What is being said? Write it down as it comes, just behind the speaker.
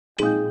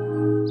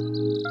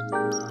You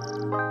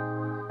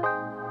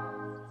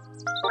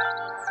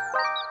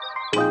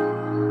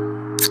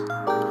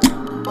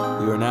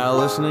are now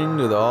listening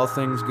to the All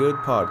Things Good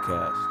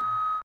podcast.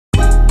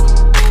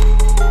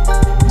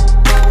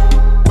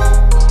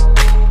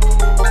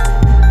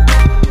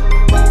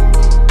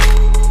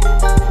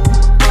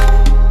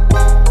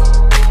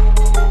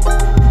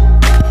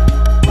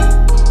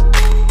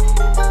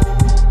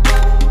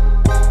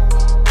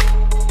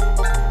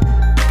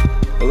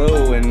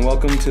 Hello and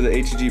welcome to the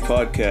HEG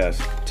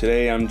podcast.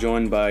 Today I'm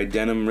joined by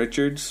Denim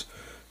Richards.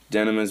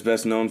 Denim is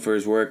best known for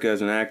his work as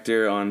an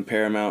actor on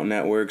Paramount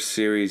Network's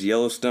series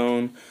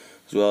Yellowstone,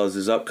 as well as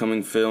his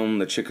upcoming film,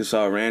 The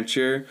Chickasaw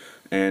Rancher,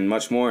 and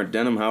much more.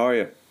 Denim, how are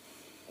you?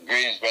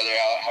 Greetings, brother.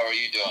 How are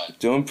you doing?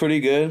 Doing pretty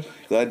good.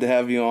 Glad to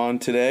have you on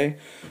today.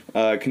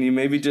 Can you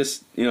maybe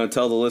just,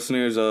 tell the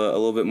listeners a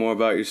little bit more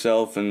about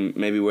yourself and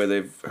maybe where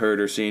they've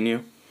heard or seen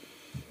you?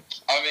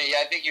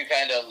 I think you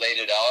kind of laid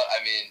it out.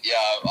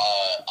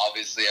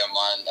 Obviously I'm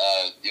on,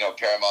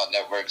 Paramount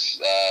Network's,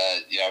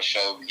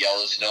 show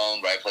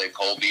Yellowstone, where I play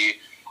Colby.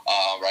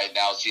 Right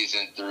now,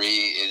 season 3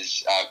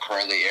 is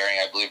currently airing.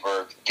 I believe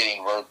we're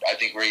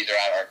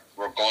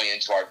going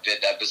into our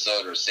 5th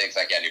episode or 6th.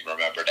 I can't even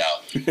remember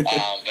now. But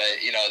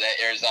that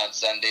airs on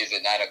Sundays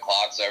at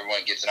 9:00, so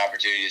everyone gets an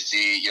opportunity to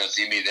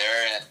see me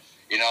there.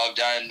 And I've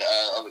done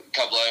a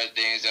couple other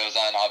things. I was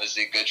on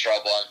obviously Good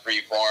Trouble on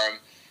Freeform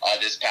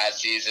this past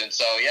season.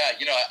 So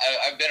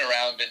I've been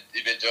around,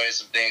 been doing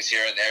some things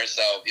here and there.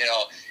 So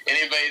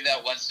anybody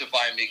that wants to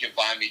find me can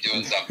find me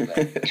doing something.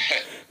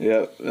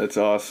 Yep, that's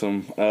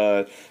awesome.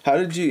 How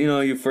did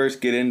you first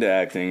get into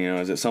acting?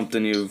 Is it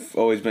something you've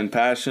always been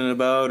passionate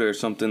about, or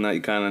something that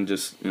you kind of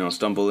just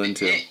stumbled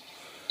into?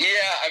 Yeah,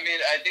 I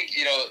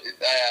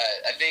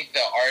think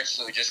the arts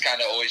just kind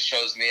of always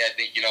chose me. I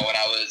think when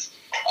I was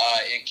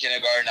in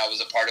kindergarten, I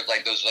was a part of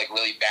those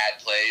really bad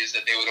plays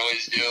that they would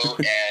always do,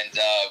 and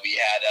we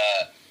had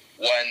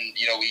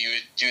we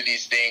would do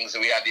these things,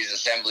 and we had these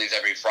assemblies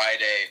every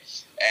Friday,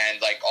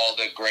 and all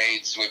the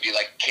grades would be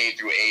K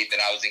through 8th,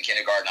 and I was in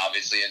kindergarten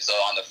obviously, and so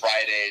on the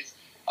Fridays,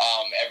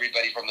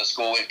 everybody from the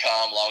school would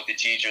come along with the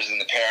teachers and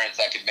the parents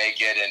that could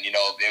make it, and they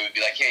would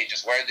be like, hey,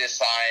 just wear this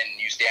sign,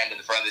 and you stand in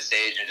the front of the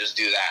stage and just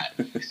do that.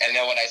 And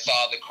then when I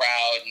saw the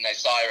crowd, and I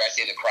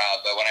say the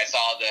crowd, but when I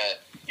saw the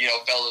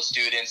fellow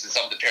students and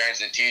some of the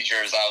parents and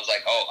teachers, I was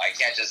like, oh, I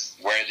can't just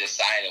wear this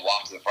sign and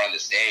walk to the front of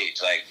the stage.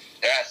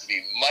 There has to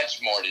be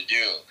much more to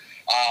do.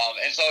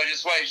 And so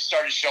just when I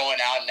started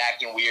showing out and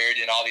acting weird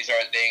and all these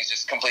other things,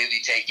 just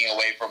completely taking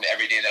away from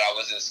everything that I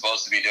wasn't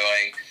supposed to be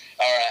doing,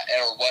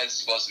 or was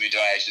supposed to be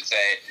doing, I should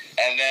say.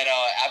 And then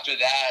after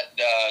that,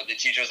 the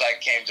teachers went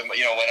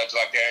up to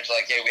my parents,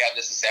 hey, we have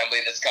this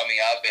assembly that's coming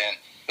up, and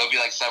there'll be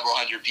several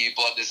hundred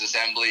people at this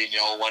assembly,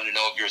 and want to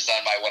know if your son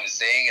might want to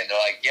sing. And they're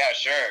like, yeah,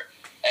 sure.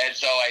 And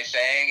so I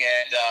sang,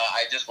 and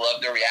I just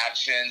loved the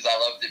reactions. I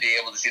loved to be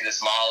able to see the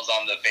smiles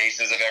on the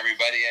faces of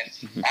everybody. And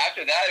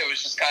after that, it was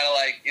just kind of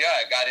I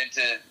got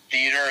into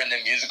theater and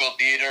then musical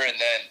theater, and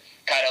then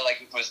kind of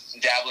was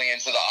dabbling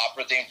into the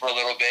opera thing for a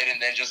little bit,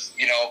 and then just,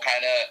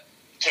 kind of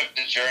took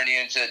the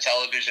journey into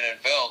television and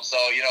film. So,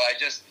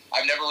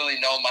 I've never really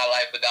known my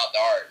life without the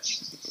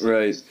arts.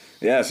 Right.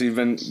 Yeah, so you've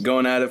been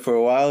going at it for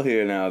a while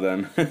here now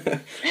then.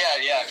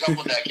 Yeah, a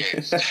couple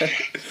decades.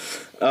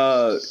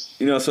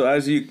 So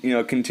as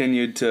you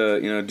continued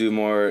to do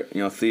more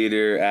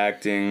theater,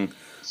 acting,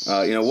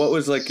 what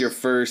was your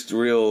first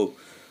real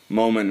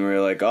moment where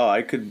you're like, oh,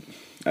 I could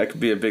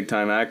be a big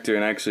time actor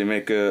and actually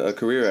make a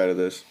career out of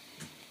this?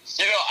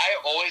 I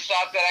always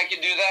thought that I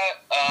could do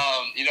that.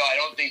 I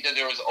don't think that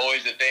there was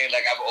always a thing.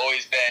 I've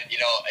always been,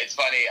 it's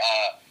funny.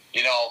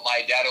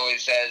 My dad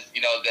always says,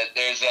 that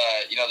there's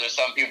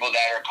some people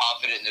that are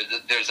confident,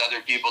 and there's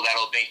other people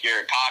that'll think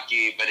you're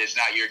cocky, but it's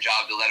not your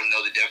job to let them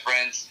know the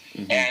difference.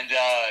 Mm-hmm. And,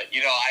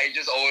 I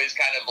just always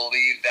kind of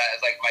believed that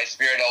my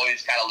spirit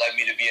always kind of led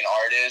me to be an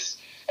artist.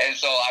 And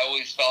so I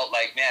always felt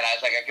I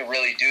could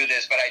really do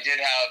this, but I did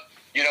have,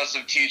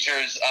 some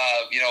teachers,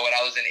 when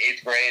I was in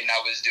 8th grade and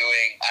I was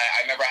doing,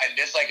 I remember I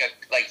missed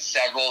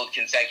several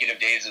consecutive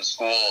days of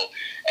school,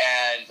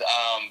 and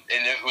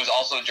it was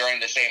also during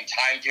the same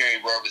time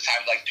period where it was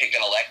time to pick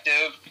an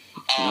elective,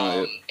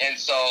 and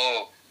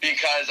so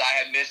because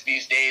I had missed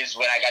these days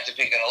when I got to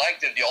pick an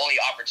elective, the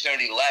only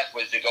opportunity left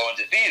was to go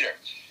into theater.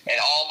 And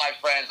all my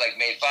friends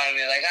made fun of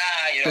me,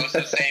 it's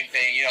the same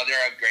thing.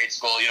 They're in grade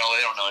school, they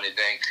don't know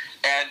anything.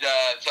 And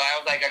so I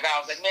was like,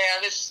 man,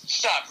 this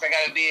sucks. I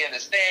got to be in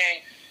this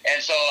thing. And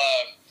so,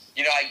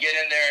 I get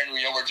in there, and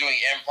we're doing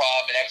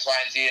improv and X, Y,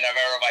 and Z. And I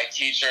remember my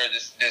teacher,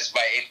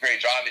 my 8th grade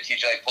drama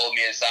teacher, pulled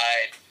me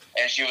aside,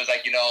 and she was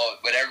like,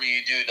 whatever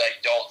you do,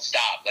 don't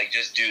stop,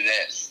 just do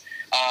this.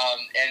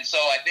 And so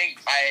I think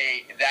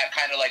that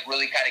kind of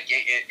really kind of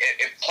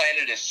it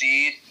planted a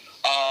seed.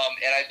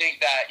 And I think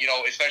that,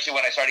 especially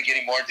when I started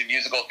getting more into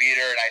musical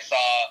theater, and I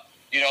saw,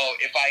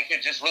 if I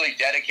could just really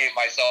dedicate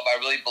myself, I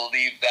really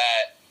believe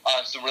that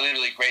some really,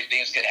 really great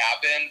things could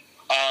happen.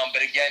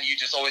 But again, you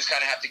just always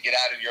kind of have to get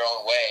out of your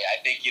own way.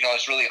 I think,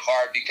 it's really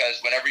hard because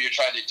whenever you're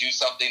trying to do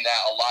something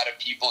that a lot of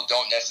people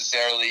don't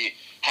necessarily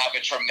have a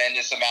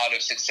tremendous amount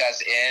of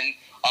success in,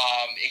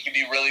 it can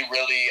be really,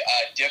 really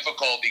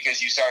difficult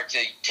because you start to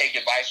take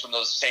advice from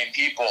those same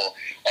people.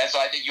 And so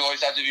I think you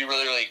always have to be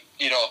really, really,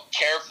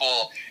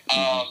 careful.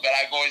 But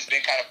I've always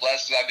been kind of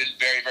blessed because I've been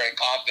very, very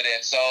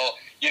confident. So,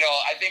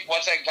 I think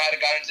once I kind of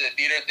got into the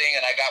theater thing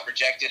and I got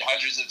rejected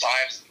hundreds of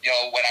times,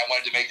 when I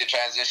wanted to make the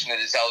transition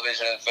into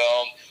television and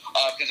film,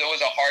 because it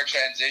was a hard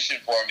transition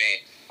for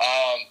me.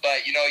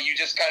 But, you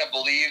just kind of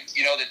believed,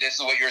 that this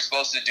is what you're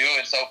supposed to do.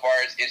 And so far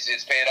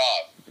it's paid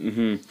off.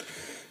 Mm-hmm.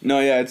 No,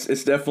 yeah,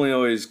 it's definitely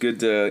always good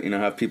to,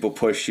 have people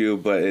push you,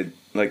 but it,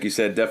 like you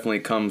said, definitely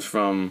comes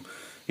from,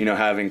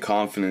 having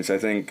confidence. I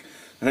think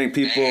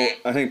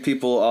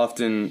people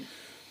often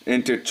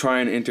try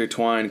and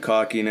intertwine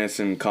cockiness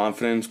and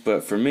confidence,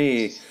 but for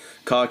me,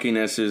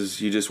 cockiness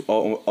is you just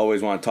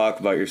always want to talk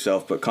about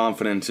yourself, but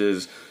confidence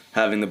is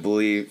having the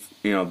belief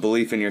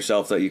in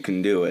yourself that you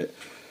can do it.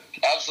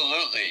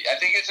 Absolutely. I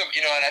think it's, and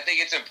I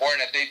think it's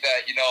important. I think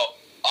that,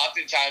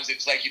 oftentimes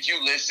it's like if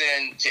you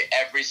listen to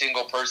every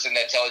single person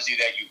that tells you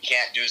that you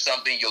can't do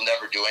something, you'll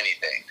never do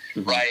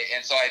anything, right?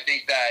 And so I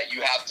think that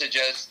you have to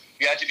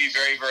be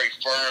very, very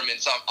firm. And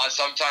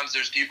sometimes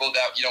there's people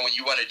that, when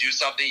you want to do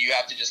something, you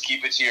have to just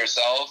keep it to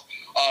yourself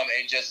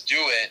and just do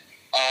it.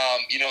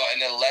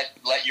 And then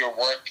let your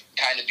work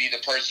kind of be the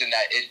person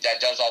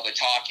that does all the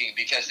talking,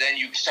 because then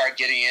you start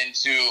getting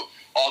into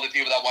all the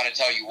people that want to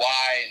tell you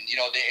why. And,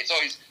 it's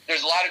always,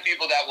 there's a lot of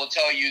people that will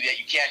tell you that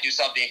you can't do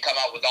something and come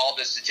out with all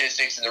the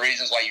statistics and the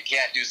reasons why you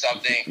can't do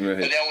something.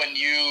 Right. But then when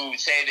you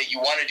say that you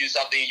want to do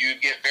something, you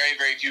get very,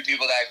 very few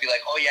people that be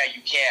like, oh yeah,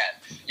 you can,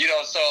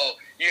 so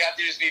you have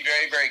to just be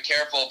very, very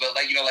careful. But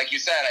like you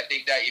said, I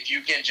think that if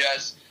you can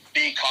just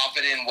be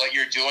confident in what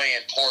you're doing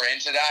and pour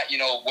into that,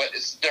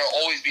 there'll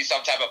always be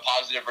some type of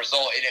positive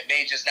result, and it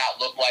may just not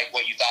look like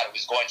what you thought it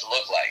was going to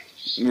look like.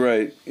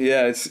 Right.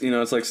 Yeah. It's,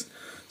 it's like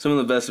some of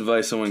the best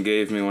advice someone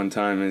gave me one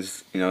time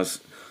is,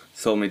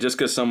 told me just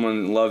because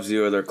someone loves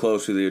you or they're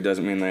close with you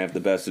doesn't mean they have the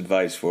best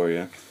advice for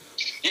you.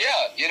 Yeah.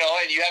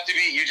 And you have to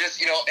be,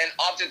 and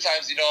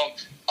oftentimes,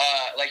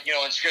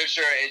 in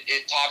scripture,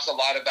 it talks a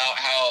lot about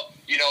how,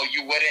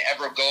 you wouldn't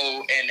ever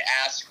go and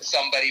ask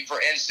somebody, for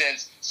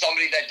instance,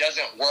 somebody that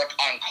doesn't work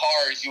on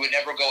cars, you would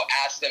never go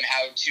ask them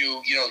how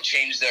to,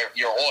 change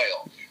your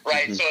oil,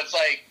 right? Mm-hmm. So it's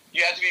like,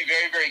 you have to be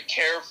very, very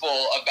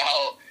careful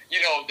about,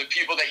 the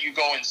people that you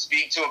go and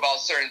speak to about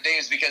certain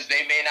things, because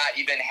they may not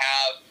even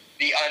have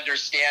the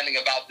understanding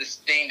about this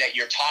thing that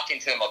you're talking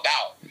to them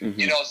about,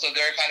 so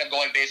they're kind of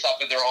going based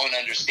off of their own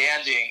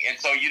understanding. And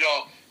so,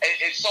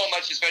 it's so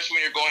much, especially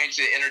when you're going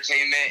to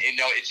entertainment,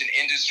 it's an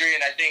industry.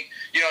 And I think,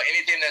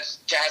 anything that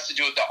has to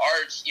do with the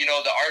arts,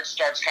 the art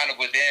starts kind of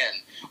within,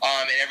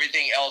 and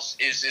everything else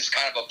is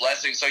kind of a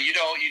blessing. So, you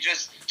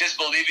just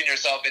believe in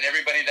yourself. And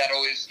everybody that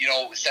always,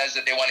 says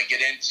that they want to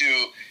get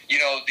into,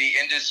 the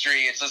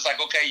industry, it's just like,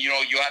 okay, you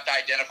have to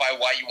identify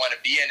why you want to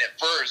be in it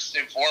first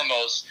and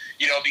foremost,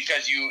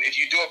 because if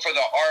you do it for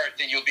the art,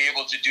 then you'll be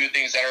able to do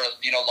things that are,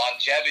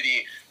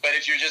 longevity. But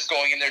if you're just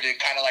going in there to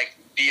kind of like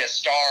be a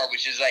star,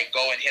 which is like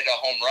go and hit a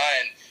home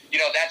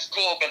run, that's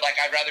cool. But like,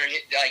 I'd rather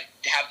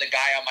have the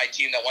guy on my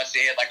team that wants to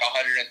hit like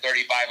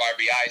 135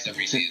 RBIs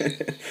every season,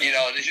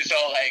 so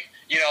like,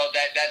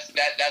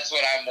 that's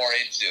what I'm more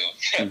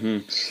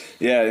into.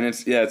 Yeah. And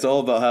it's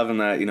all about having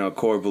that,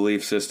 core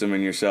belief system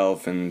in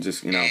yourself, and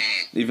just,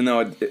 even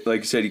though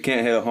like you said, you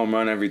can't hit a home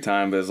run every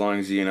time, but as long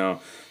as you,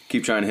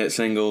 keep trying to hit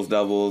singles,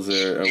 doubles,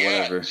 or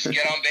whatever. Just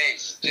get on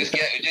base. Just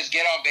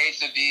get on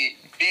base and be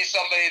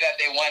somebody that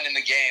they want in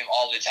the game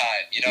all the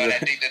time. And I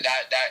think that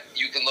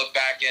you can look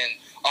back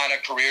on a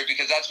career,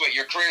 because that's what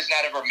your career is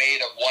not ever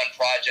made of one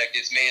project.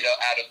 It's made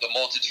out of the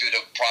multitude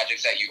of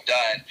projects that you've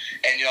done.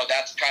 And,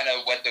 that's kind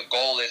of what the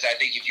goal is. I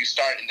think if you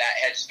start in that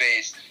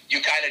headspace,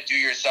 you kind of do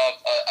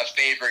yourself a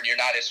favor, and you're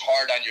not as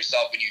hard on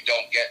yourself when you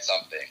don't get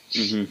something.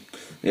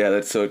 Mm-hmm. Yeah,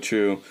 that's so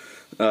true.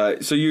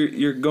 So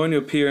you're going to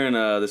appear in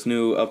this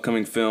new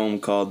upcoming film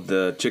called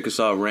The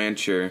Chickasaw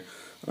Rancher.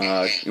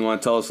 You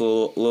want to tell us a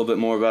little bit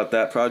more about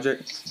that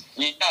project?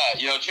 Yeah,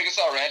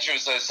 Chickasaw Rancher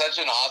was such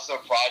an awesome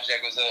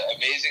project. It was an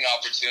amazing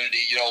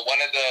opportunity. One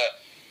of the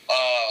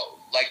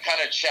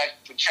kind of check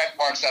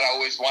marks that I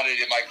always wanted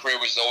in my career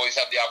was to always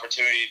have the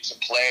opportunity to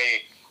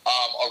play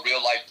a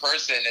real life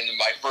person. And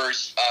my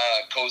first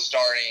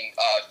co-starring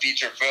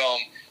feature film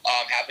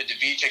happened to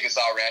be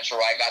Chickasaw Rancher,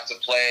 where I got to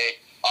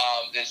play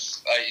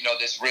this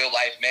real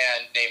life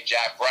man named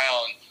Jack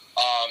Brown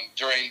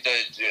during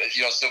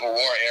the Civil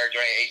War era,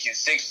 during the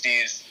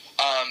 1860s,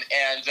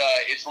 and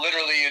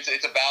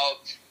it's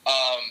about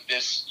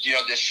this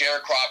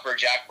sharecropper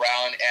Jack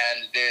Brown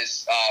and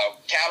this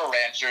cattle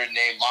rancher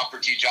named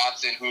Montford T.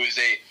 who is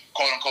a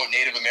quote unquote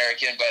Native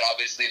American, but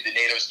obviously the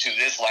natives to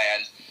this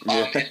land,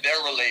 and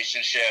their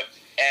relationship.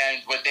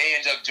 And what they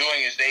ended up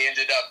doing is they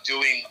ended up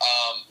doing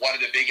one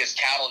of the biggest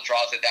cattle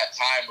draws at that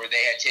time, where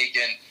they had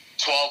taken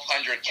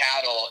 1,200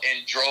 cattle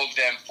and drove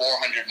them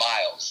 400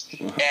 miles.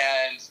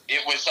 And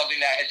it was something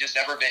that had just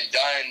never been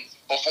done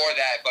before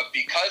that. But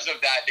because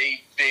of that,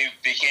 they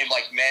became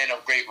like men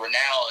of great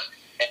renown.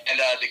 And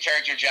the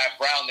character Jack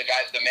Brown,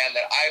 the man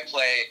that I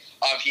play,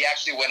 he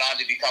actually went on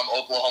to become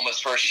Oklahoma's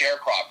first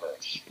sharecropper.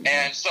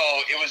 And so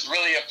it was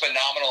really a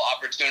phenomenal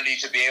opportunity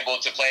to be able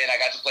to play. And I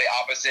got to play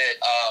opposite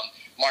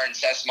Martin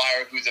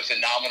Sessmeyer, who's a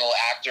phenomenal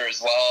actor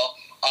as well.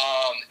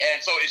 And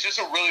so it's just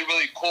a really,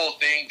 really cool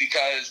thing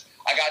because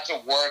I got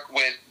to work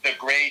with the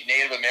great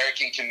Native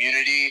American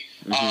community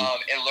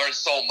and learn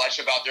so much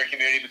about their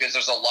community because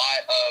there's a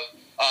lot of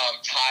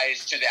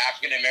ties to the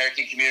African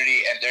American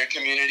community and their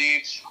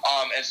community.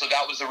 And so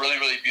that was a really,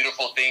 really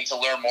beautiful thing to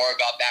learn more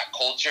about that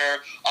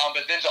culture.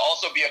 But then to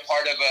also be a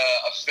part of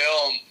a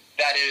film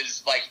that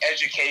is like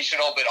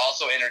educational but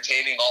also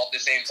entertaining all at the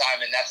same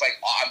time. And that's like,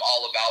 I'm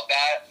all about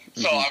that.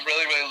 So I'm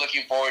really, really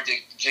looking forward to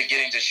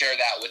getting to share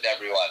that with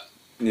everyone.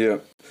 Yeah.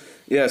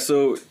 Yeah,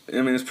 so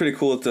I mean, it's pretty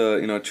cool. It's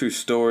a true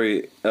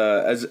story.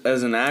 As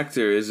an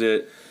actor, is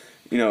it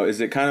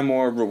kind of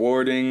more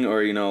rewarding,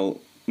 or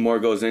more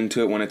goes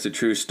into it when it's a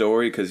true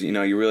story? Because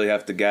you really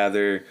have to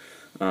gather,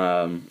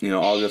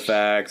 all the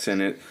facts,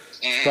 and it's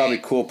probably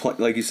cool.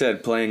 Like you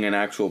said, playing an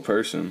actual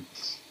person.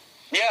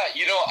 Yeah,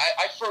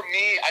 for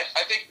me,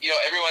 I think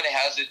everyone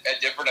has a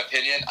different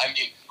opinion. I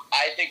mean,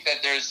 I think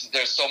that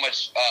there's so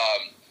much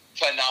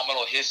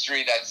phenomenal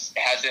history that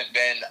hasn't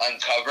been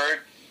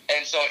uncovered.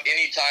 And so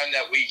anytime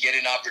that we get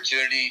an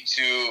opportunity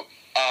to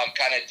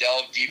kind of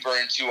delve deeper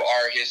into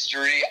our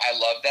history, I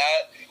love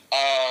that.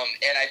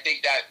 And I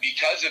think that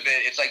because of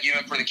it, it's like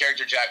even for the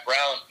character Jack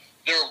Brown,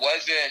 there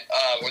wasn't,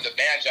 or the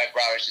man Jack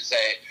Brown, I should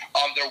say,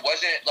 there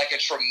wasn't like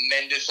a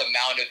tremendous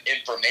amount of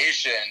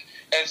information.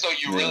 And so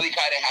you really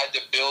kind of had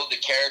to build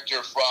the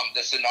character from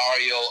the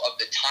scenario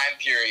of the time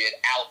period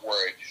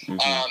outward.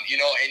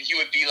 And he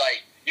would be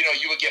like,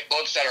 you would get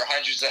books that are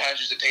hundreds and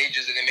hundreds of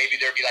pages, and then maybe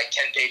there'd be like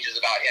 10 pages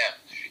about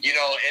him.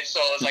 And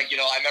so it's like,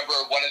 I remember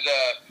one of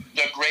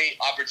the great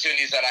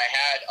opportunities that I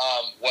had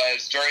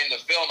was during the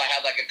film, I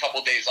had like a couple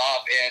days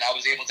off, and I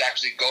was able to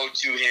actually go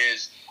to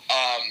his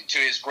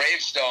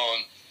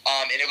gravestone.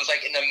 And it was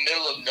like in the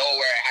middle of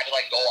nowhere. I had to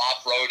like go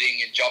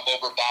off-roading and jump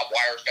over barbed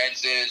wire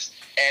fences.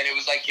 And it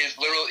was like his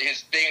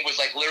thing was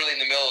like literally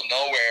in the middle of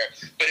nowhere.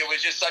 But it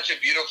was just such a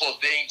beautiful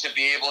thing to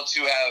be able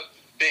to have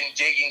been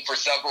digging for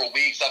several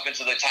weeks up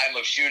until the time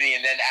of shooting,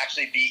 and then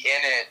actually be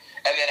in it,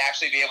 and then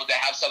actually be able to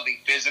have something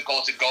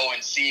physical to go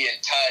and see and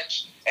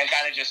touch and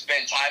kind of just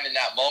spend time in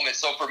that moment.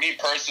 So for me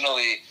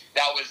personally,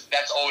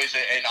 that's always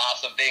an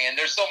awesome thing. And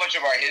there's so much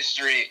of our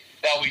history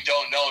that we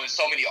don't know, and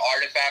so many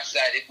artifacts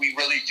that if we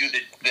really do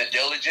the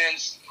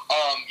diligence,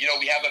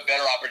 we have a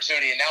better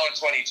opportunity. And now in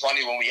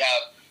 2020, when we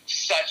have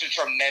such a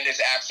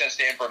tremendous access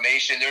to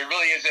information, there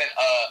really isn't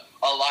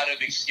a lot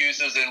of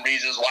excuses and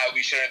reasons why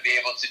we shouldn't be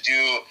able to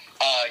do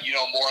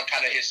more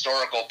kind of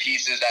historical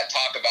pieces that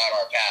talk about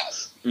our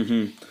past.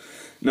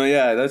 No,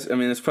 yeah,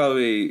 that's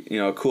probably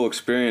a cool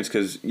experience,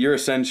 because you're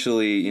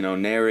essentially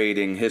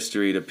narrating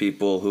history to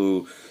people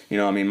who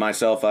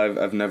myself,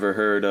 I've never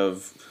heard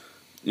of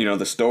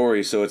the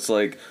story, so it's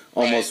like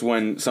almost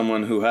when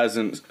someone who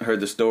hasn't heard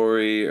the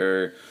story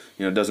or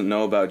doesn't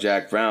know about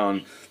Jack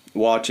Brown,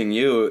 watching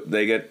you,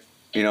 they get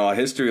a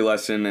history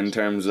lesson in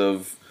terms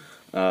of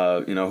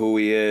who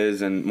he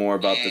is and more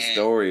about the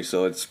story.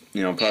 So it's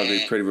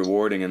probably pretty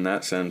rewarding in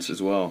that sense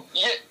as well.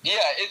 Yeah,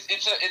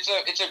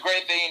 it's a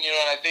great thing,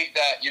 and I think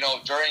that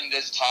during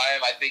this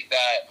time, I think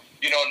that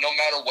no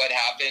matter what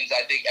happens,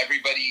 I think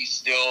everybody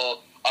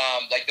still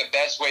like the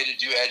best way to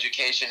do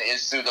education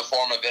is through the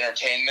form of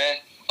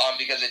entertainment.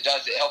 Because it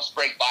helps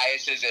break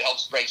biases, it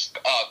helps break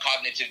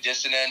cognitive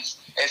dissonance,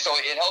 and so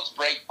it helps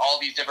break all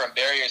these different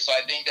barriers. So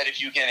I think that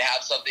if you can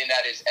have something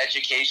that is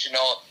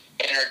educational,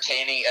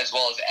 entertaining, as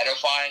well as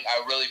edifying,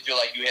 I really feel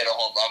like you hit a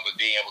home run with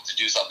being able to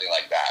do something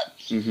like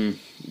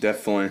that.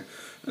 Definitely.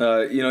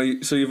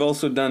 So you've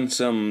also done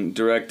some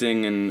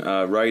directing and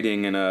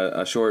writing in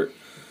a short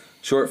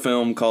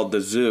film called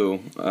The Zoo.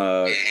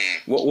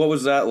 What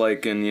was that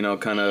like? And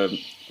kind of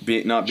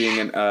not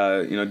being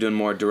doing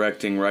more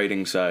directing,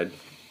 writing side.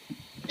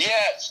 Yeah,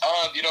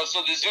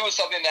 so The Zoo is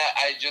something that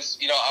I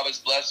just, I was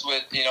blessed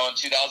with, in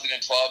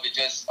 2012. It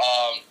just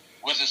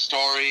was a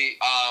story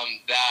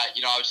that,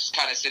 I was just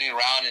kind of sitting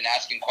around and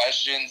asking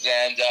questions.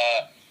 And,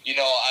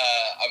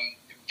 I'm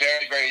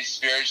very, very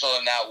spiritual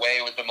in that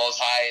way with the Most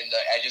High. And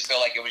I just feel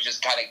like it was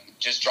just kind of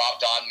just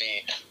dropped on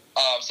me.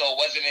 So it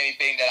wasn't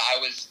anything that I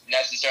was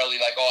necessarily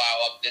like,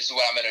 this is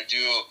what I'm going to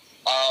do.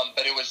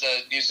 But it was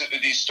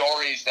these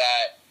stories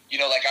that,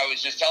 like I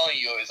was just telling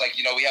you, it's like,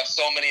 we have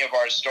so many of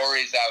our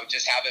stories that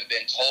just haven't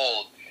been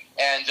told.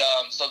 And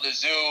so The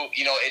Zoo,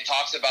 it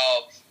talks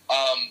about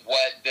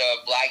what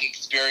the Black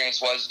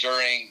experience was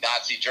during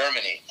Nazi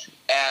Germany.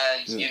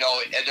 And,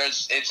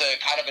 it's a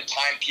kind of a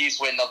timepiece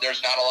when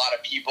there's not a lot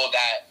of people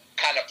that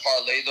kind of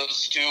parlay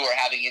those two or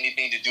having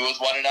anything to do with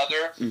one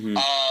another.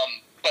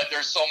 But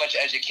there's so much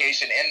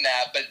education in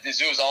that. But The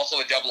Zoo is also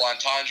a double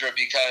entendre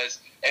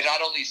because it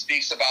not only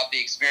speaks about the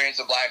experience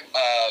of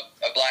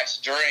blacks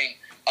during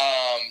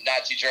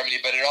Nazi Germany,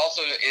 but it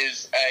also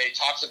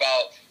talks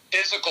about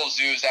physical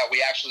zoos that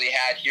we actually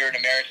had here in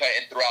America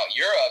and throughout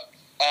Europe,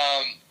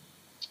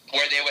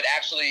 where they would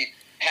actually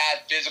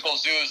have physical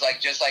zoos, like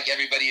just like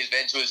everybody has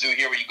been to a zoo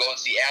here where you go and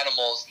see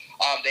animals.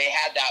 They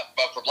had that,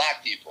 but for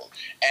black people.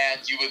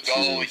 And you would go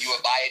and you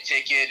would buy a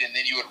ticket, and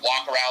then you would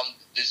walk around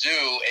the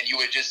zoo, and you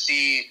would just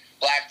see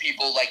black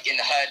people like in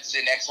huts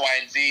and X, Y,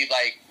 and Z,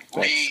 like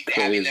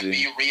having them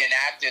be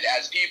reenacted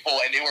as people,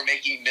 and they were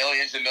making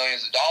millions and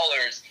millions of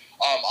dollars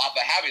off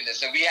of having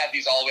this. And we had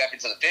these all the way up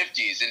into the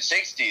 50s and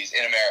 60s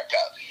in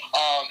America.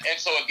 And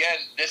so again,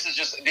 this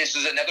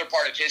is another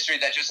part of history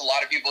that just a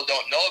lot of people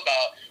don't know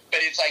about. But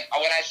it's like,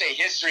 when I say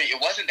history,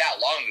 it wasn't that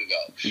long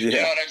ago. Yeah.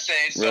 You know what I'm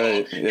saying?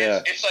 So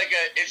it's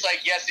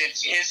like yes,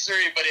 it's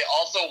history, but it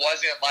also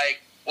wasn't like,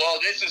 well,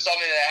 this is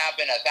something that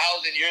happened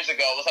 1,000 years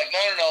ago. It was like,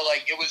 no,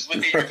 like it was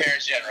within your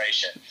parents'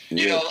 generation.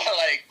 You know,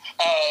 like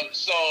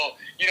so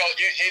you know,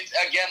 it's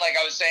again, like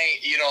I was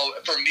saying, you know,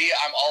 for me,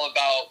 I'm all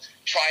about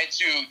trying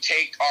to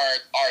take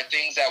our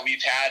things that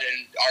we've had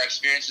and our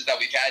experiences that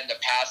we've had in the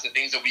past, the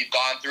things that we've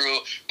gone through,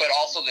 but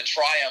also the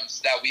triumphs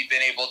that we've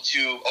been able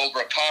to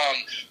overcome,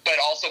 but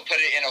also put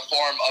it in a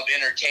form of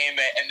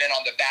entertainment, and then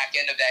on the back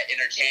end of that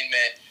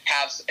entertainment,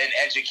 have an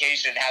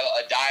education, have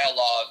a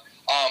dialogue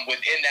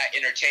within that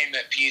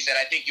entertainment piece. And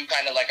I think you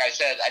kind of, like I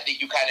said, I think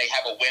you kind of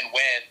have a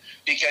win-win,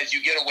 because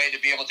you get a way to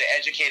be able to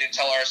educate and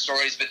tell our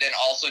stories, but then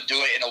also do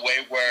it in a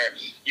way where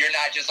you're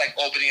not just like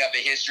opening up a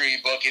history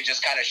book and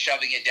just kind of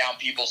shoving it down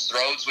people's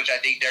throats, which I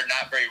think they're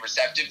not very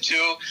receptive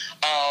to.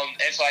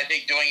 And so I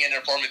think doing it in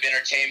a form of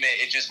entertainment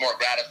is just more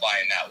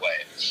gratifying that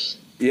way.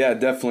 Yeah,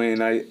 definitely.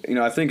 And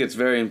I think it's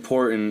very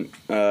important,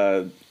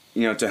 to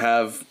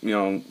have,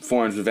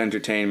 forms of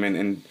entertainment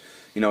and,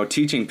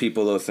 teaching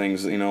people those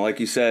things. Like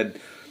you said,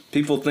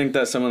 people think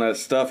that some of that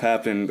stuff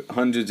happened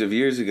hundreds of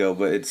years ago,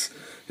 but it's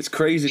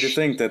crazy to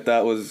think that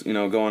was,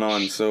 going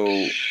on so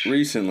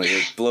recently.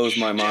 It blows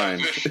my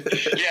mind.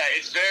 Yeah,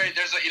 it's very, and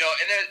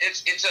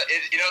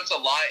it's a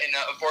lot, and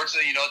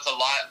unfortunately, it's a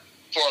lot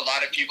for a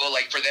lot of people,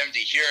 like for them to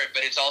hear it,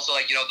 but it's also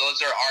like, those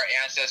are our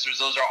ancestors,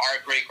 those are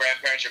our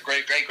great-grandparents or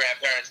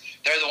great-great-grandparents.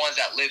 They're the ones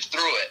that lived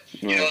through it.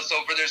 Right.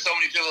 So there's so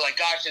many people like,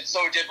 gosh, it's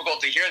so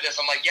difficult to hear this.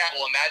 I'm like, yeah,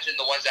 well, imagine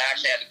the ones that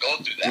actually had to go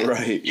through that.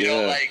 Right.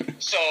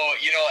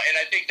 And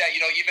I think that,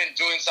 even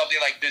doing something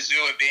like the zoo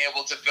and being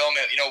able to film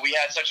it, we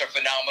had such a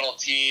phenomenal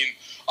team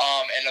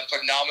and a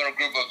phenomenal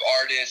group of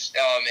artists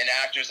and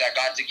actors that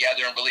got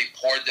together and really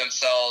poured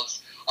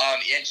themselves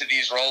into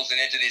these roles and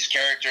into these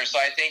characters.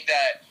 So I think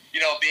that,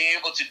 being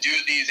able to do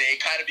these, it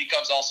kind of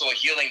becomes also a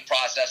healing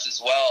process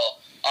as well.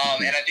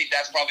 And I think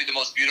that's probably the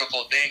most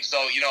beautiful thing. So,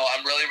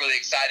 I'm really, really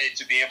excited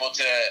to be able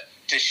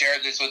to share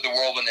this with the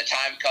world when the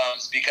time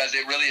comes, because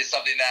it really is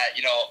something that,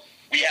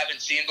 we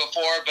haven't seen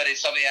before, but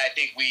it's something I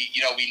think we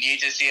need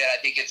to see it. I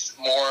think it's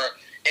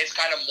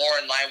kind of more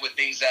in line with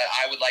things that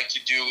I would like to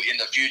do in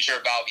the future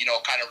about,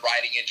 kind of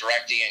writing and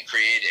directing and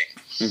creating.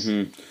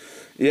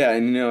 Mm-hmm. Yeah.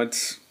 And,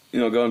 it's,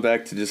 going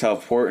back to just how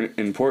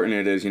important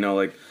it is,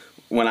 like,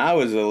 when I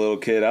was a little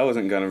kid, I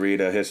wasn't going to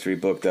read a history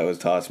book that was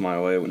tossed my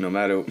way, no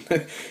matter,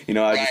 I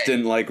just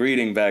didn't like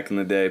reading back in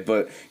the day.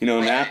 But,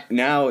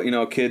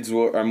 now kids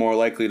are more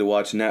likely to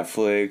watch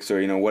Netflix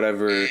or,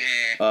 whatever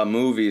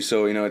movie.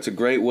 So, it's a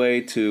great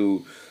way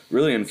to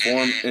really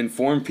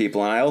inform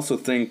people. And I also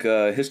think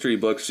history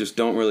books just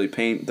don't really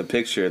paint the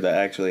picture that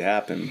actually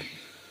happened.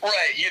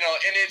 Right, you're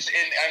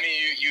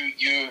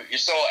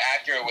so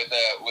accurate with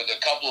a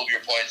couple of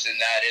your points in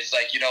that. It's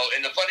like,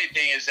 and the funny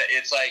thing is that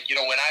it's like,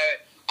 when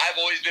I've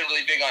always been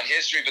really big on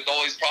history, but the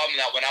always problem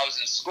that when I was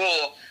in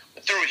school,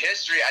 through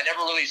history, I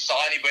never really saw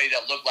anybody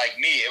that looked like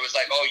me. It was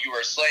like, oh, you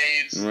were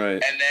slaves, right.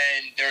 And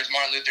then there was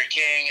Martin Luther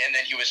King, and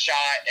then he was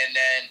shot, and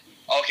then,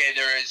 okay,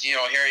 there is,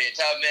 Harriet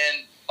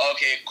Tubman,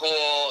 okay,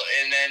 cool,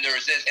 and then there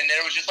was this, and then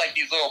it was just like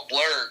these little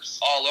blurbs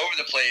all over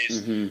the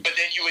place, But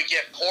then you would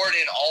get poured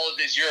in all of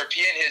this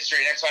European history,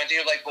 and X, Y, and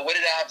Z, like, but what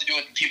did that have to do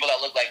with the people that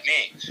look like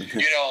me,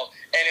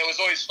 And it was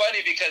always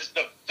funny because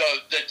the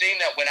thing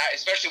that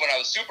especially when I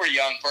was super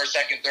young, first,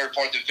 second, third,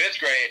 fourth, and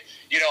fifth grade,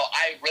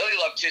 I really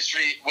loved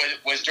history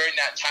was during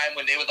that time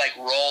when they would like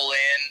roll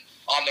in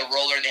on the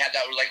roller, and they had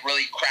that like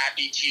really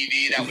crappy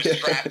TV that was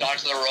strapped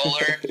onto the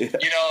roller,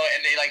 and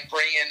they like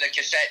bring in the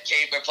cassette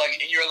tape and plug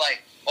it, and you're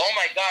like, oh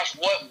my gosh,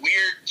 what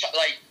weird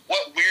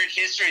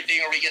history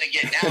thing are we going to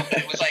get now?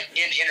 But it was like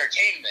in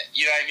entertainment,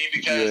 you know what I mean?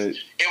 Because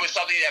it was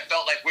something that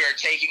felt like we were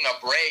taking a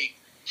break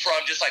from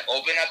just like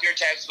open up your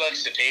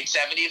textbooks to page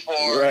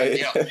 74,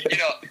 right.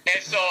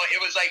 And so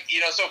it was like,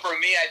 so for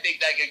me, I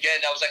think like,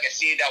 again, that was like a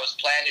seed that was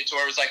planted to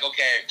where it was like,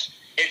 okay,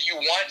 if you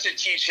want to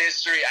teach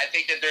history, I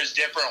think that there's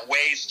different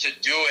ways to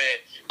do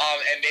it,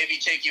 and maybe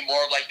taking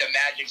more of like the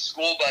magic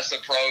school bus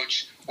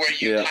approach, where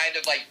you kind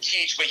of like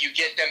teach, but you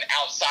get them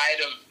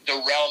outside of the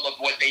realm of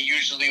what they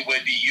usually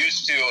would be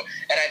used to,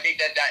 and I think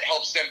that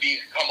helps them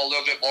become a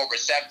little bit more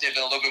receptive and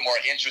a little bit more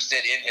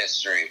interested in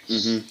history.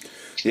 Mm-hmm.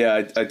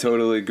 Yeah, I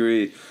totally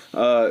agree.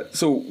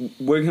 So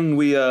where can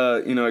we,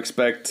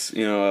 expect,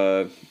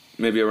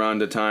 maybe around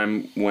the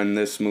time when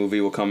this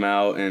movie will come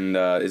out, and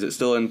is it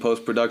still in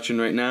post-production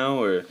right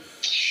now, or?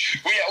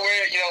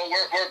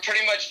 We're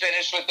pretty much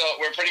finished with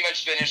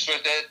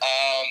it.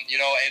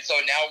 And so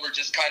now we're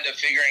just kind of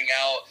figuring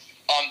out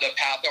the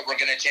path that we're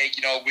going to take.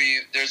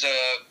 There's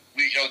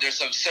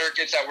some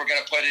circuits that we're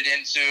going to put it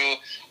into,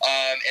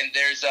 and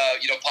there's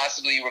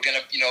possibly we're going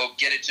to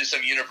get it to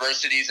some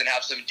universities and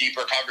have some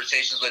deeper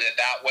conversations with it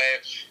that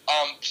way.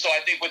 So I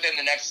think within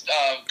the next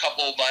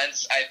couple of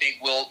months, I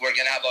think we're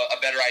going to have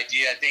a better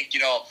idea. I think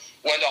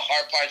one of the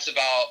hard parts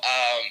about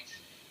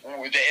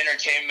the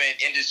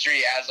entertainment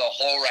industry as a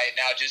whole right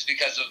now, just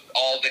because of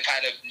all the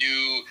kind of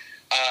new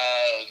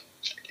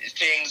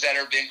things that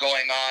have been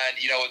going on,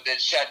 the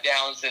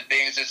shutdowns and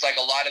things. It's like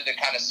a lot of the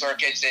kind of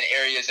circuits and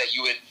areas that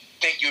you would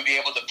think you'd be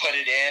able to put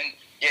it in,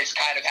 it's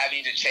kind of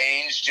having to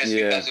change just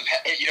because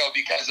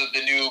of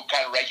the new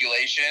kind of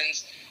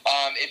regulations,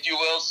 if you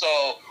will.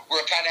 So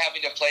we're kind of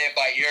having to play it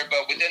by ear,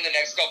 but within the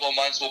next couple of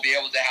months, we'll be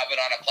able to have it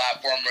on a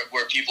platform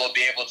where people will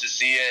be able to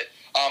see it.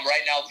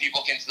 Right now,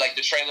 people can, like,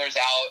 the trailer's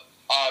out.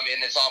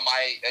 And it's on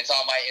my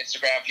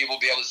Instagram. People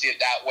will be able to see it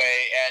that way,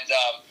 and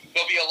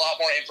there'll be a lot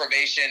more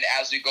information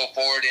as we go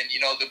forward. And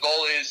the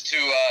goal is to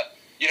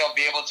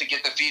be able to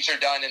get the feature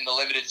done and the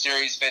limited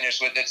series finished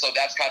with it. So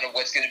that's kind of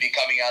what's going to be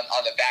coming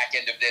on the back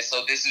end of this.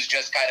 So this is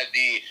just kind of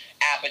the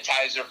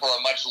appetizer for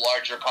a much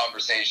larger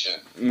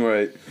conversation.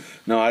 Right.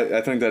 No,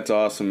 I think that's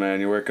awesome, man.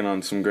 You're working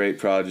on some great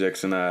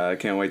projects, and I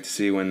can't wait to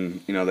see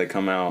when they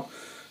come out.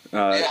 A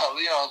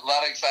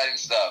lot of exciting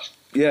stuff.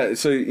 Yeah,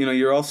 so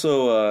you're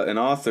also an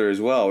author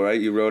as well, right?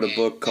 You wrote a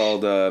book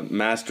called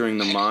Mastering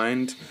the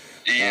Mind.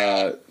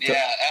 Again,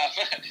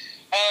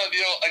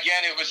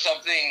 it was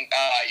something.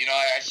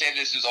 I say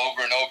this is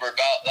over and over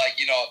about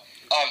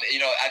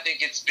I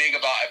think it's big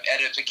about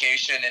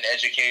edification and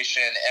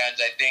education, and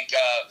I think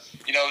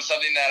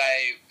something that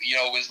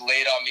was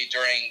laid on me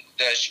during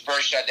the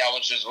first shutdown,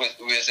 which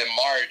was in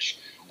March.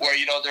 Where,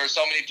 there were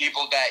so many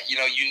people that, you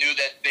knew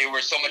that they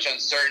were so much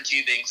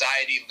uncertainty, the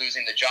anxiety,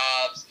 losing the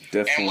jobs.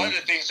 Definitely. And one of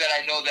the things that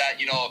I know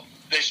that,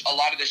 a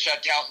lot of the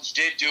shutdowns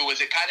did do was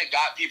it kind of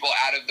got people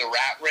out of the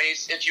rat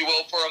race, if you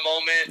will, for a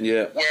moment.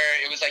 Yeah. Where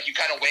it was like you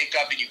kind of wake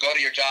up and you go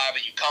to your job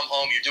and you come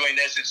home, you're doing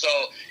this. And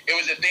so it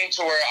was a thing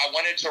to where I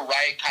wanted to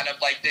write kind of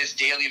like this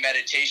daily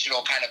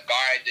meditational kind of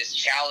guide, this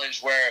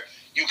challenge where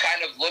you kind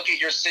of look at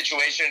your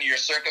situation,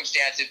 your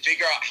circumstance, and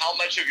figure out how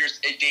much of your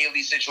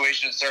daily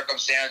situation and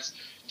circumstance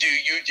do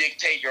you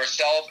dictate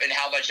yourself and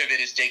how much of it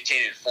is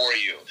dictated for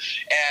you.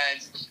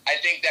 And I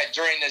think that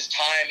during this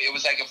time, it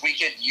was like if we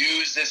could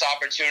use this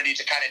opportunity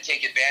to kind of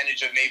take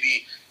advantage of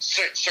maybe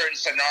certain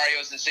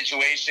scenarios and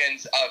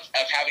situations of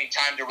having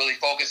time to really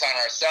focus on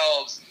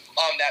ourselves,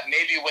 that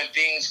maybe when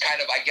things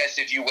kind of, I guess,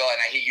 if you will, and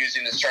I hate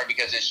using this term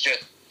because it's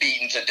just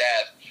beaten to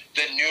death,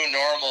 the new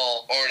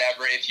normal or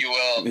whatever, if you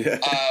will,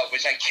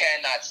 which I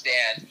cannot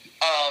stand.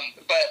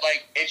 But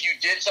like if you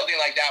did something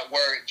like that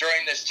where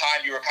during this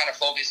time you were kind of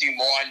focusing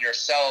more on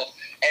yourself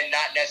and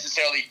not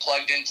necessarily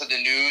plugged into the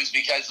news,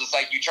 because it's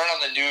like you turn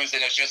on the news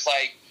and it's just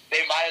like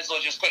they might as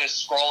well just put a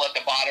scroll at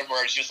the bottom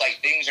where it's just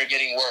like things are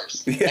getting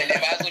worse. Yeah. Like they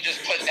might as well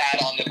just put that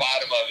on the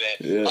bottom of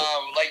it. Yeah.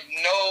 Like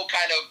no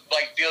kind of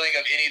like feeling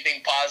of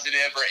anything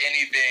positive or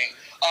anything.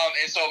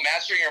 And so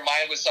mastering your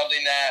mind was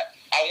something that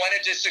I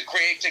wanted just to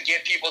create, to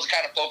get people to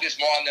kind of focus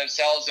more on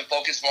themselves and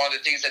focus more on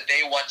the things that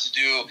they want to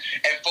do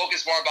and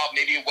focus more about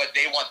maybe what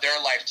they want their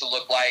life to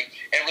look like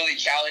and really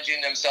challenging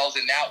themselves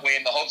in that way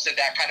in the hopes that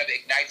that kind of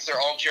ignites their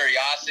own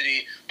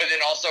curiosity, but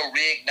then also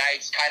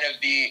reignites kind of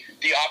the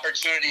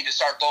opportunity to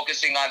start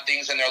focusing on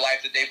things in their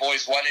life that they've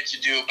always wanted to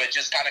do but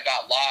just kind of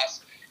got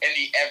lost in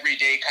the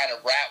everyday kind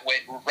of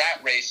rat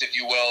race, if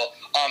you will,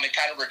 and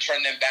kind of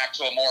return them back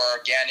to a more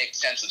organic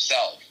sense of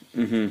self.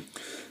 Mm-hmm.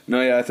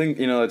 No, yeah, I think,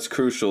 it's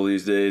crucial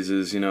these days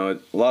is, a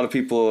lot of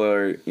people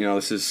are,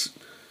 this is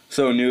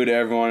so new to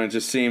everyone. It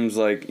just seems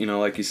like,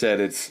 like you said,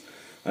 it's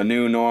a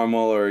new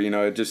normal or,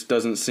 it just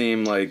doesn't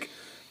seem like,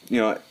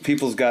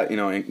 people's got,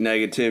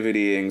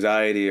 negativity,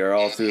 anxiety are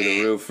all through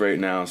the roof right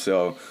now.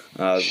 So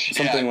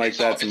something like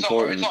that's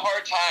important. It's a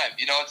hard time.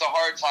 It's a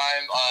hard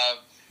time,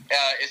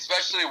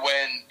 especially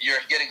when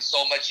you're getting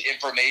so much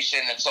information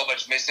and so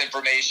much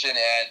misinformation.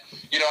 And,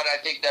 and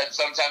I think that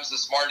sometimes the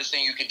smartest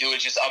thing you can do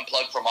is just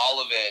unplug from all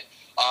of it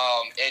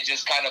and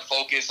just kind of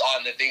focus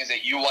on the things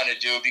that you want to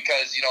do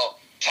because,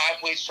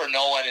 time waits for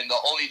no one. And the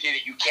only thing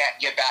that you can't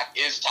get back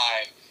is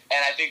time. And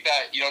I think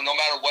that, no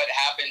matter what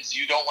happens,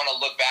 you don't want to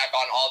look back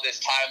on all this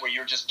time where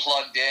you're just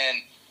plugged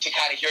in to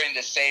kind of hearing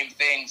the same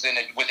things and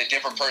with a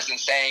different person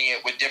saying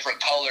it with different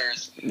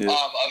colors,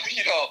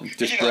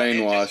 just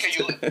brainwashed. And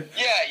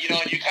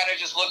you kind of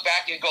just look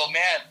back and go,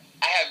 man,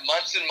 I had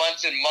months and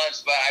months and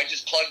months, but I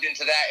just plugged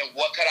into that, and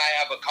what could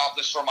I have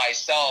accomplished for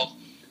myself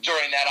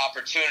during that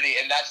opportunity?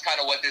 And that's kind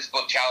of what this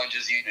book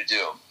challenges you to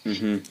do.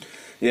 Mm-hmm.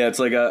 Yeah, it's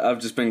like I've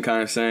just been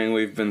kind of saying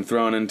we've been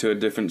thrown into a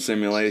different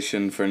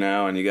simulation for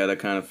now, and you got to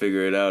kind of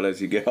figure it out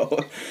as you go.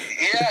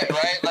 Yeah,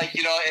 right. Like,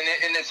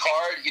 and it's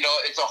hard.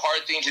 It's a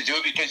hard thing to do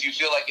because you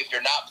feel like if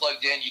you're not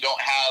plugged in, you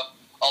don't have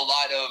a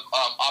lot of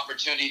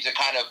opportunity to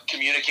kind of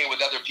communicate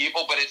with other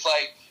people. But it's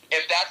like,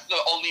 if that's the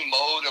only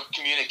mode of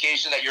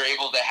communication that you're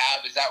able to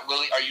have,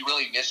 are you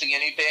really missing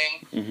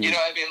anything? Mm-hmm. You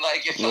know what I mean?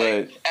 Like, it's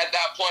right. like, at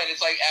that point,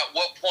 it's like, at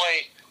what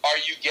point are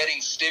you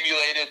getting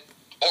stimulated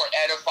or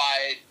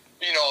edified,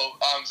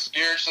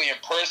 spiritually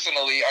and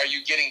personally? Are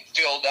you getting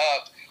filled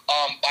up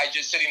by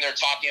just sitting there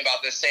talking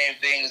about the same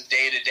things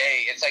day to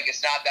day? It's like,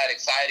 it's not that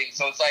exciting.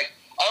 So it's like,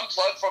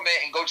 unplug from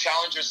it and go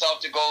challenge yourself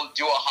to go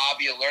do a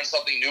hobby and learn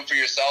something new for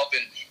yourself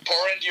and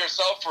pour into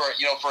yourself for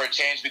a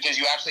change, because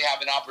you actually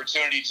have an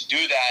opportunity to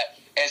do that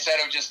instead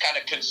of just kind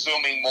of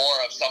consuming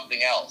more of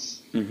something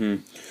else. Mm-hmm.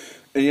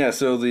 And yeah,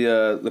 so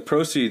the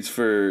proceeds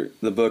for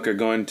the book are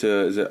going to,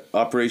 is it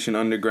Operation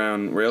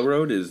Underground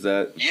Railroad? Is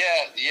that?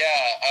 Yeah,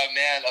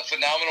 man, a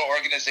phenomenal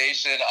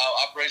organization,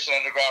 Operation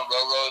Underground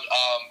Railroad,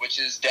 which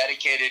is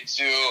dedicated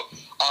to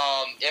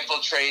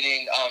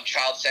infiltrating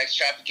child sex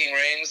trafficking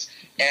rings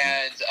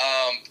and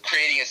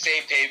creating a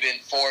safe haven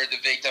for the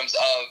victims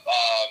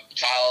of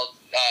child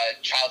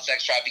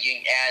sex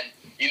trafficking and,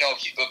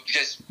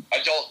 just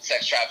adult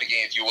sex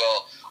trafficking, if you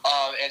will.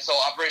 And so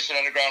Operation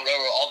Underground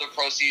Railroad, all the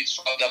proceeds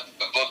from the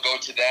book go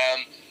to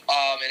them.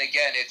 And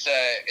again, it's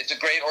a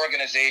great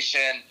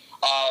organization.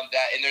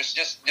 And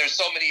there's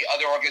so many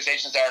other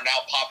organizations that are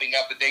now popping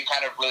up, but they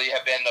kind of really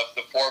have been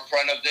the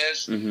forefront of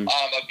this, mm-hmm.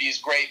 Of these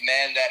great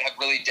men that have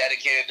really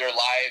dedicated their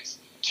lives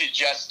to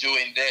just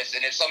doing this.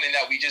 And it's something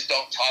that we just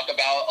don't talk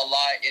about a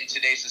lot in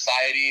today's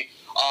society.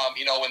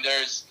 When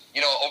there's,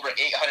 over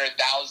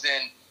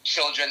 800,000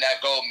 children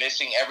that go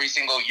missing every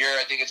single year.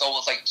 I think it's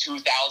almost like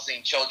 2,000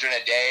 children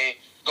a day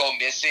go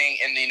missing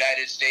in the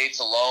United States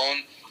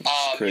alone.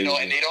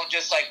 And they don't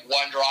just like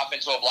wander off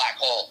into a black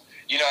hole.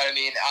 You know what I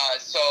mean?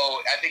 So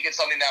I think it's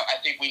something that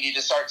I think we need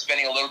to start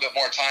spending a little bit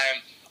more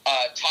time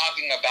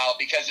talking about,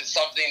 because it's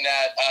something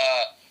that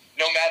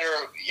no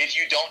matter if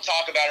you don't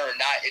talk about it or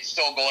not, it's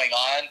still going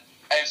on.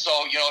 And so,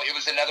 it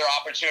was another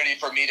opportunity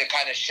for me to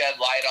kind of shed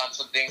light on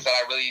some things that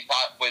I really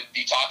thought would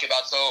be talked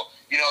about. So,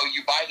 you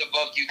buy the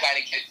book, you kind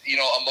of get,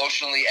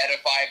 emotionally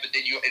edified, but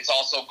then it's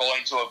also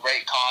going to a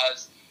great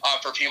cause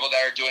for people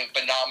that are doing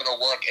phenomenal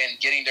work and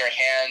getting their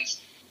hands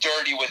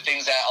dirty with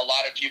things that a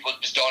lot of people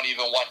just don't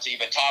even want to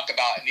even talk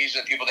about. And these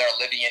are the people that are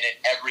living in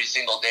it every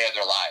single day of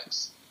their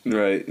lives.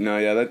 Right. No,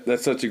 yeah,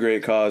 that's such a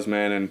great cause,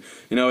 man. And,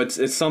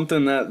 it's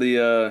something that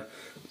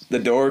the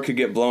door could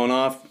get blown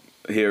off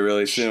here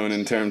really soon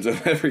in terms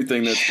of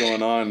everything that's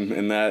going on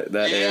in that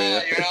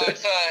area.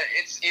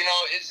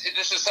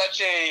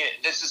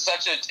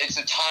 It's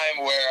a time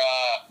where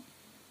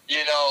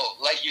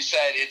like you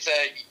said,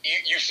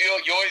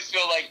 you always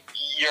feel like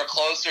you're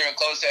closer and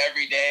closer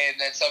every day, and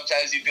then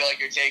sometimes you feel like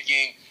you're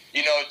taking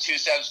 2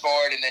 steps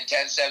forward and then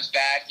 10 steps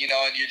back,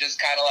 and you're just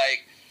kind of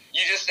like, you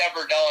just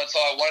never know. And so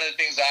one of the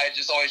things I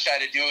just always try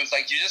to do is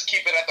like, you just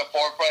keep it at the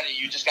forefront and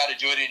you just got to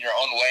do it in your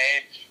own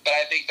way. But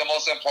I think the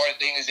most important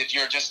thing is if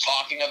you're just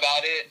talking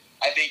about it,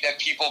 I think that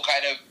people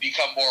kind of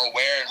become more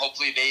aware, and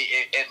hopefully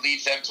it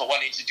leads them to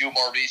wanting to do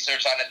more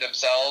research on it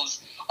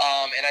themselves.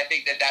 And I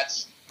think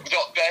that's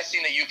the best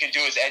thing that you can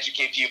do is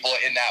educate people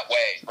in that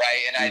way,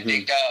 right? And I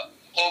think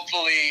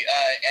hopefully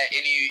at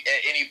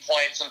any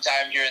point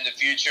sometime here in the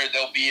future,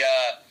 there'll be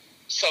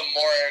some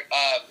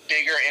more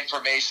bigger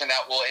information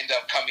that will end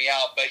up coming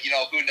out. But,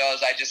 who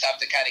knows? I just have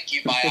to kind of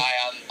keep my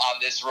eye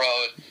on this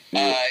road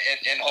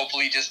and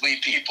hopefully just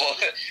lead people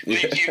to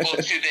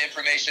the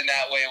information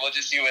that way, and we'll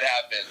just see what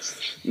happens.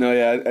 No,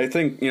 yeah, I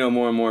think,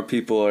 more and more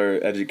people are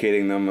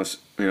educating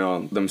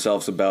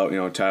themselves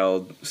about,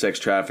 child sex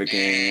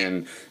trafficking.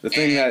 And the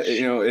thing that,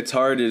 it's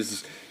hard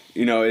is,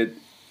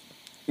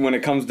 when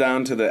it comes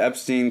down to the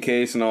Epstein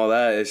case and all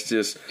that, it's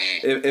just,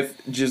 if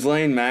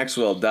Ghislaine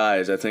Maxwell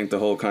dies, I think the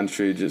whole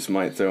country just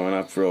might throw an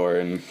uproar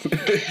and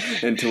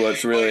into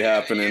what's really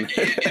happening.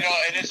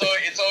 And it's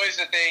always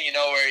the thing,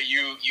 where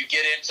you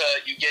get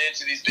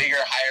into these bigger,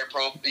 higher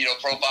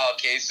profile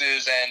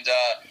cases, and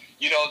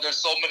there's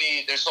so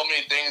many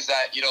things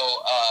that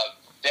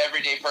the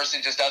everyday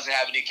person just doesn't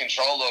have any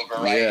control over,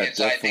 right? Yeah, and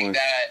so definitely. I think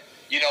that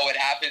what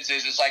happens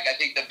is, it's like, I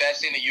think the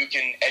best thing that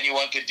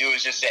anyone could do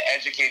is just to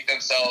educate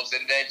themselves,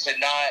 and then to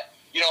not,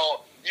 you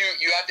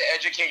have to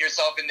educate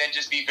yourself and then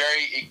just be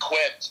very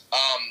equipped,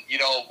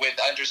 with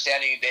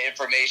understanding the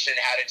information,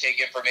 how to take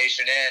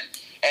information in.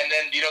 And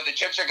then, the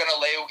chips are going to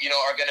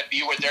are going to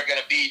be what they're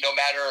going to be, no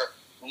matter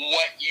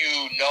what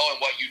you know and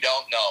what you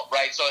don't know,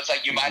 right? So it's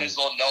like, you might as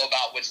well know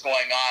about what's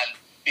going on,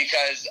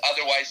 because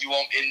otherwise you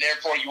won't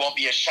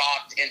be as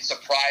shocked and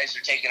surprised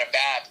or taken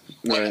aback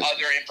when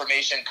other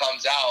information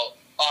comes out.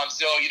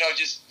 So,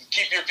 just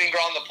keep your finger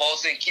on the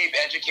pulse and keep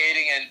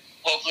educating, and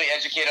hopefully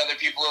educate other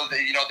people that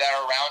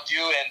are around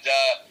you, and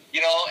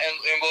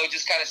and we'll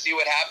just kind of see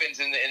what happens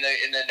in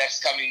the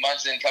next coming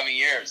months and coming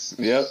years.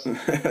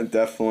 Yep,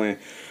 definitely.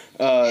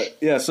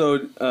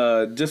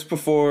 So just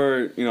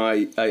before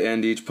I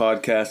end each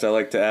podcast, I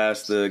like to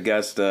ask the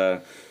guest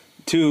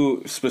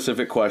 2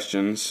 specific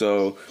questions.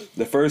 So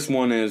the first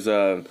one is,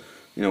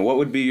 what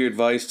would be your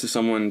advice to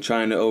someone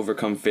trying to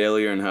overcome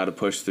failure and how to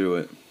push through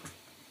it?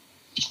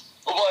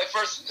 Well,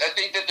 first, I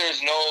think that there's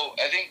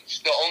I think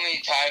the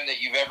only time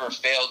that you've ever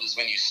failed is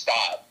when you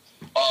stop.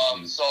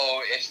 So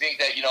I think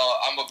that,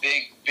 I'm a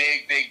big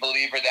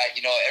believer that,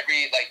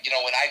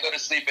 when I go to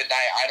sleep at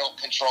night, I don't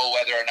control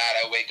whether or not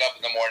I wake up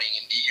in the morning,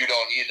 and you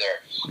don't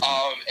either.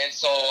 And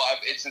so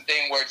it's a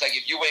thing where it's like,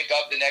 if you wake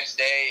up the next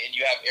day and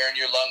you have air in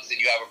your lungs and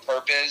you have a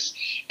purpose,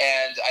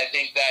 and I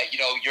think that,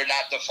 you're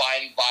not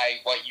defined by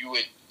what you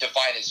would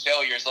define as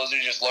failures. Those are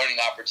just learning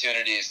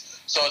opportunities.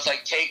 So it's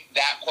like, take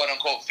that quote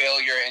unquote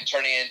failure and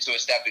turn it into a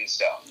stepping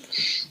stone.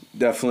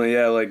 Definitely,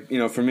 yeah. Like,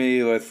 for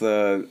me with,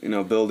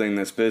 building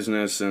this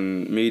business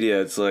and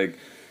media, it's like,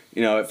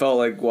 it felt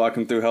like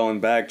walking through hell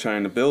and back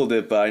trying to build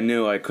it, but I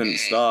knew I couldn't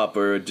stop,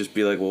 or it'd just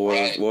be like, well,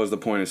 what was the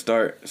point of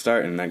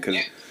starting that? Because,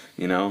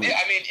 Yeah,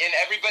 I mean, and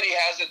everybody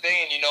has a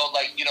thing,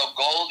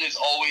 gold is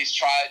always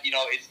tried,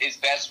 it's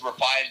best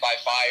refined by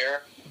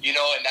fire,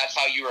 and that's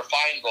how you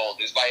refine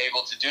gold, is by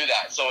able to do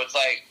that. So it's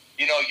like,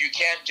 you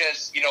can't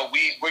just, we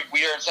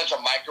are in such a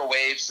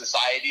microwave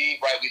society,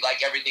 right? We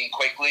like everything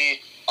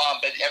quickly,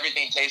 but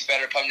everything tastes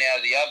better coming out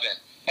of the oven.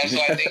 And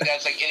so I think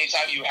that's like,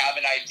 anytime you have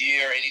an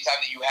idea or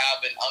anytime that you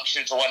have an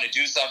unction to want to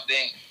do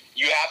something,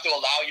 you have to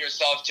allow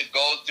yourself to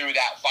go through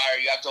that fire.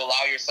 You have to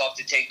allow yourself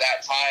to take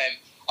that time.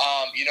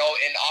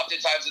 And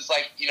oftentimes it's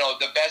like,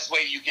 the best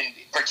way you can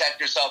protect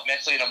yourself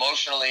mentally and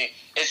emotionally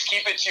is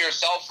keep it to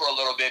yourself for a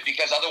little bit,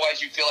 because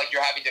otherwise you feel like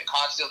you're having to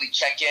constantly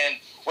check in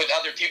with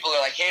other people.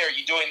 They're like, hey, are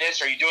you doing this?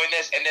 Are you doing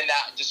this? And then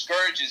that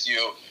discourages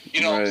you,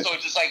 Right. So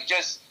it's just like,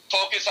 just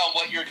focus on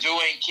what you're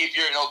doing. Keep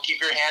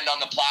your hand on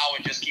the plow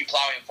and just keep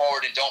plowing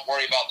forward, and don't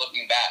worry about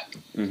looking back.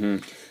 Mm-hmm.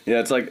 Yeah,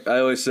 it's like I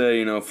always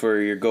say, for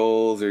your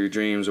goals or your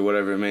dreams or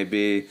whatever it may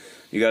be,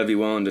 you got to be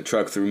willing to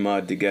truck through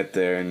mud to get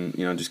there, and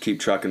just keep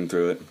trucking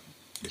through it.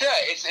 Yeah,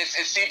 it's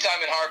seed time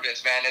and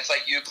harvest, man. It's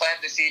like, you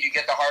plant the seed, you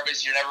get the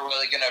harvest. You're never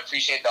really going to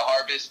appreciate the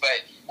harvest,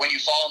 but when you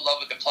fall in love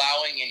with the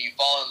plowing and you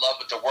fall in love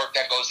with the work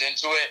that goes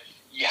into it,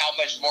 how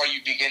much more you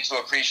begin to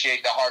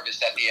appreciate the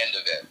harvest at the end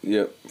of it.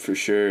 Yep, for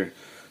sure.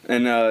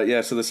 And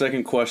so the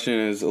second question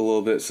is a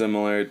little bit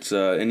similar. It's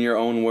in your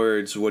own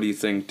words, what do you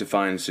think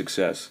defines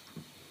success?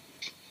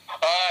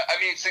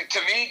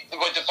 To me,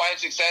 what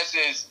defines success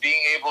is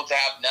being able to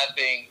have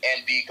nothing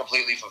and be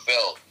completely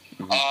fulfilled.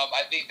 Mm-hmm.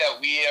 I think that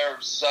we are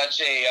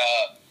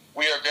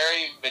we are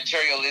very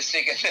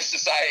materialistic in this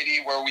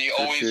society, where we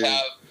always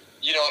have,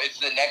 it's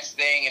the next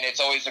thing, and it's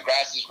always the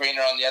grass is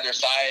greener on the other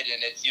side,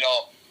 and it's,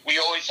 we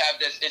always have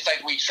this, it's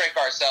like we trick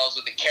ourselves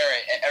with the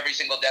carrot at every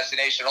single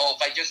destination. Oh,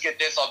 if I just get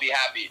this, I'll be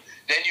happy.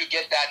 Then you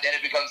get that, then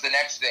it becomes the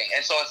next thing.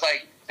 And so it's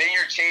like, then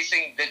you're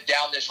chasing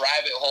down this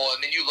rabbit hole,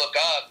 and then you look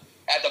up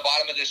at the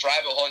bottom of this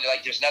rabbit hole, and you're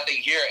like, there's nothing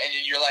here. And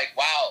then you're like,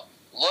 wow,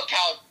 look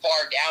how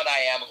far down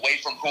I am away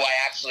from who I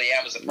actually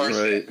am as a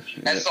person. Right.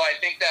 And so I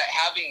think that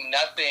having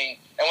nothing,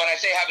 and when I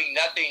say having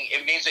nothing,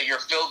 it means that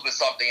you're filled with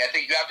something. I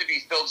think you have to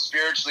be filled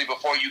spiritually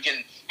before you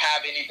can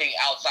have anything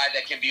outside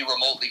that can be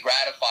remotely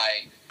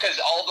gratifying. Because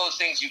all those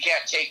things, you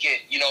can't take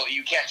it,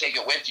 you can't take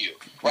it with you,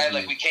 right? Mm-hmm.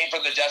 Like, we came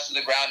from the dust of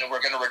the ground, and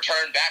we're going to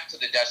return back to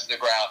the dust of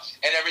the ground,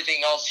 and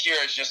everything else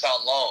here is just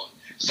on loan.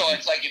 So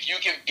it's like, if you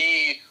can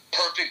be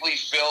perfectly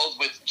filled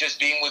with just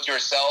being with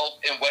yourself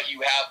and what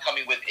you have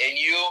coming within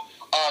you,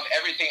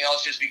 everything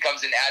else just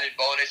becomes an added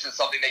bonus and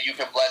something that you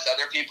can bless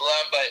other people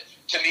on. But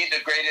to me,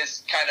 the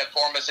greatest kind of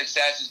form of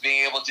success is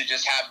being able to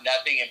just have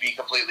nothing and be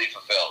completely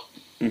fulfilled.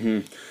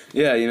 Mm-hmm.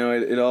 Yeah,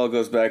 it all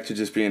goes back to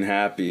just being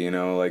happy,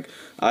 like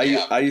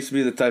I used to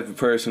be the type of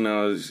person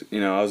I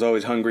was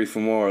always hungry for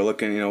more,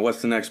 looking,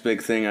 what's the next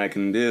big thing I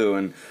can do,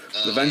 and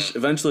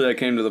eventually I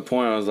came to the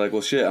point I was like,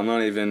 well, shit, I'm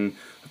not even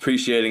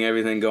appreciating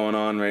everything going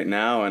on right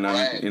now, and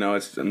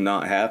I'm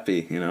not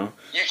happy, You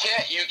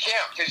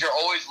can't, because you're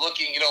always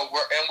looking,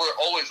 we're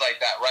always like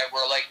that, right?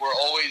 We're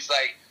always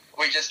like,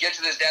 we just get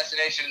to this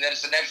destination, and then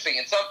it's the next thing.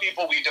 And some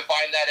people, we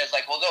define that as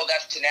like, well, no,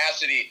 that's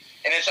tenacity.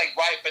 And it's like,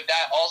 right, but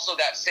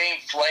that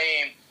same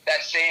flame,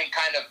 that same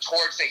kind of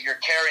torch that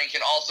you're carrying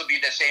can also be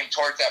the same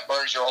torch that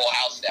burns your whole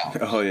house down.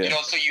 Oh, yeah.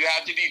 So you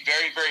have to be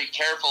very, very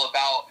careful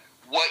about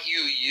what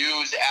you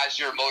use as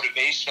your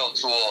motivational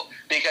tool,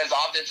 because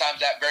oftentimes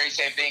that very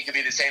same thing could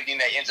be the same thing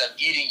that ends up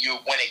eating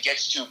you when it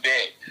gets too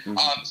big. Mm-hmm.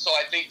 So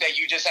I think that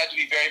you just have to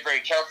be very,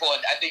 very careful,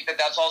 and I think that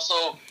that's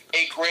also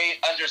a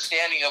great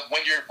understanding of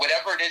when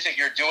whatever it is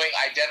that you're doing,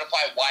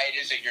 identify why it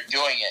is that you're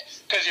doing it.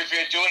 Because if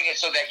you're doing it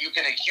so that you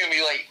can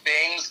accumulate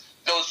things,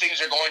 those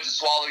things are going to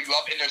swallow you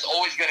up, and there's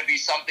always going to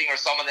be something or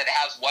someone that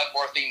has one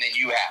more thing than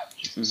you have.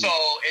 Mm-hmm. So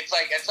it's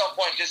like, at some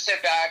point, just sit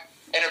back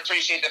and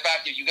appreciate the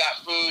fact that you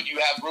got food, you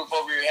have roof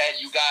over your head,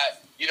 you got,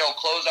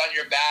 clothes on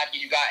your back,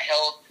 you got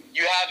health,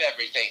 you have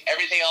everything.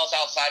 Everything else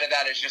outside of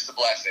that is just a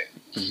blessing.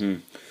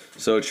 Mm-hmm.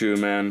 So true,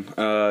 man.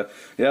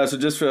 So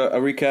just for a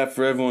recap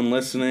for everyone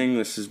listening,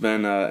 this has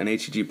been an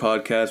HEG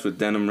podcast with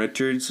Denim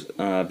Richards.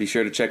 Be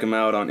sure to check him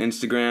out on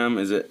Instagram.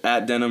 Is it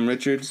at Denim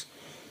Richards?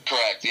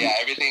 Correct, yeah.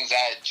 Everything's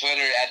at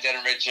Twitter, at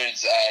Denim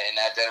Richards, and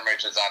at Denim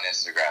Richards on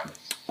Instagram.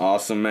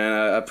 Awesome, man.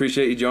 I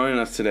appreciate you joining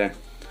us today.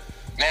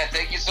 Man,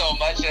 thank you so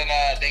much,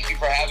 and thank you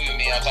for having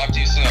me. I'll talk to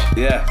you soon.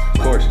 Yeah,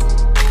 of course.